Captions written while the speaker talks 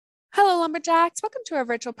Hello, Lumberjacks. Welcome to our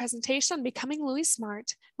virtual presentation on becoming LOUIE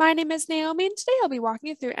Smart. My name is Naomi, and today I'll be walking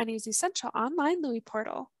you through NEU's essential online LOUIE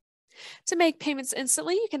portal. To make payments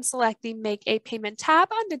instantly, you can select the Make a Payment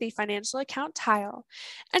tab under the Financial Account tile.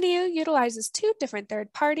 NEU utilizes two different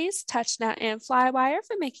third parties, TouchNet and Flywire,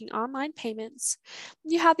 for making online payments.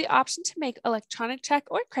 You have the option to make electronic check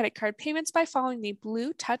or credit card payments by following the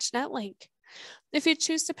blue TouchNet link. If you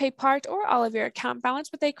choose to pay part or all of your account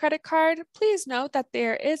balance with a credit card, please note that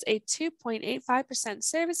there is a 2.85%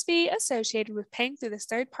 service fee associated with paying through this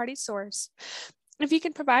third-party source. If you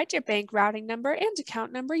can provide your bank routing number and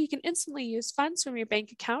account number, you can instantly use funds from your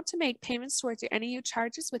bank account to make payments towards your NEU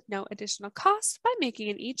charges with no additional cost by making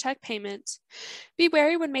an e-check payment. Be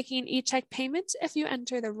wary when making an e-check payment. If you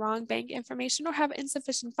enter the wrong bank information or have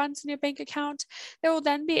insufficient funds in your bank account, there will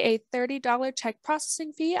then be a $30 check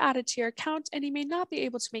processing fee added to your account, and you may not be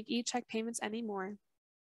able to make e-check payments anymore.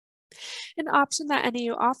 An option that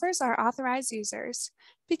NEU offers are authorized users.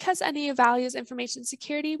 Because NEU values information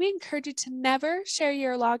security, we encourage you to never share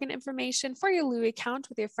your login information for your LOUIE account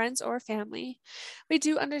with your friends or family. We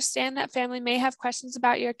do understand that family may have questions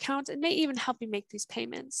about your account and may even help you make these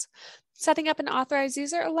payments. Setting up an authorized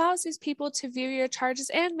user allows these people to view your charges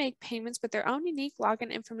and make payments with their own unique login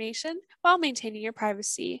information while maintaining your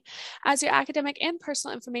privacy, as your academic and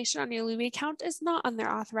personal information on your LOUIE account is not on their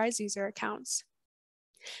authorized user accounts.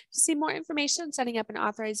 To see more information on setting up an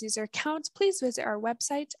authorized user account, please visit our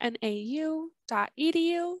website, nau.edu/SADAZ,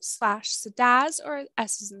 or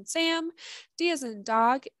S as in Sam, D as in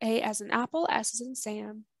dog, A as in apple, S as in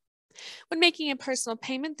Sam. When making a personal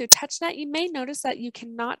payment through TouchNet, you may notice that you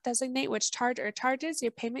cannot designate which charge or charges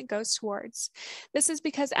your payment goes towards. This is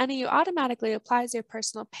because NEU automatically applies your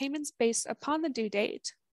personal payments based upon the due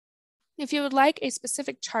date. If you would like a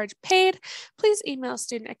specific charge paid, please email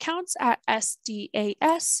student accounts at sdas@nau.edu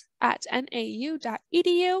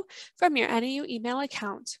from your NEU email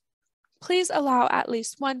account. Please allow at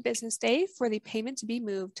least one business day for the payment to be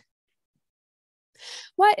moved.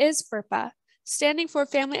 What is FERPA? Standing for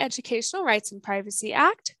Family Educational Rights and Privacy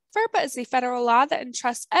Act, FERPA is the federal law that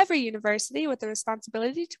entrusts every university with the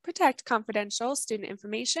responsibility to protect confidential student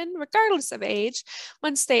information, regardless of age,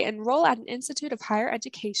 once they enroll at an institute of higher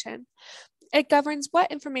education. It governs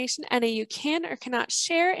what information NAU can or cannot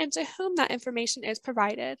share and to whom that information is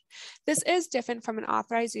provided. This is different from an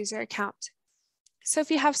authorized user account. So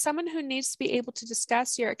if you have someone who needs to be able to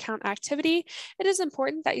discuss your account activity, it is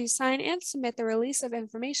important that you sign and submit the release of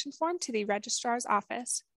information form to the registrar's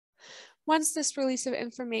office. Once this release of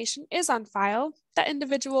information is on file, that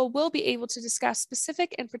individual will be able to discuss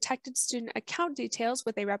specific and protected student account details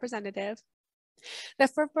with a representative. The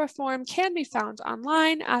FERPA form can be found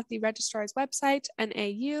online at the registrar's website,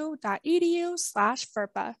 nau.edu/FERPA.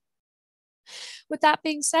 With that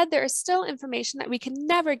being said, there is still information that we can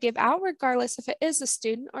never give out regardless if it is a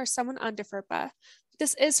student or someone under FERPA.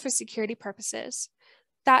 This is for security purposes.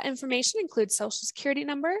 That information includes social security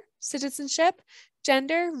number, citizenship,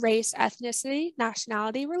 gender, race, ethnicity,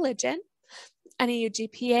 nationality, religion, NEU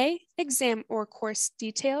GPA, exam or course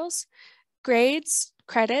details, grades,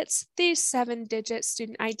 credits, the 7-digit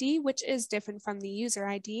student ID, which is different from the user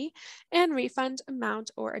ID, and refund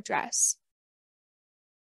amount or address.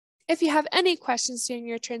 If you have any questions during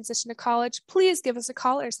your transition to college, please give us a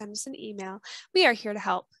call or send us an email. We are here to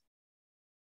help.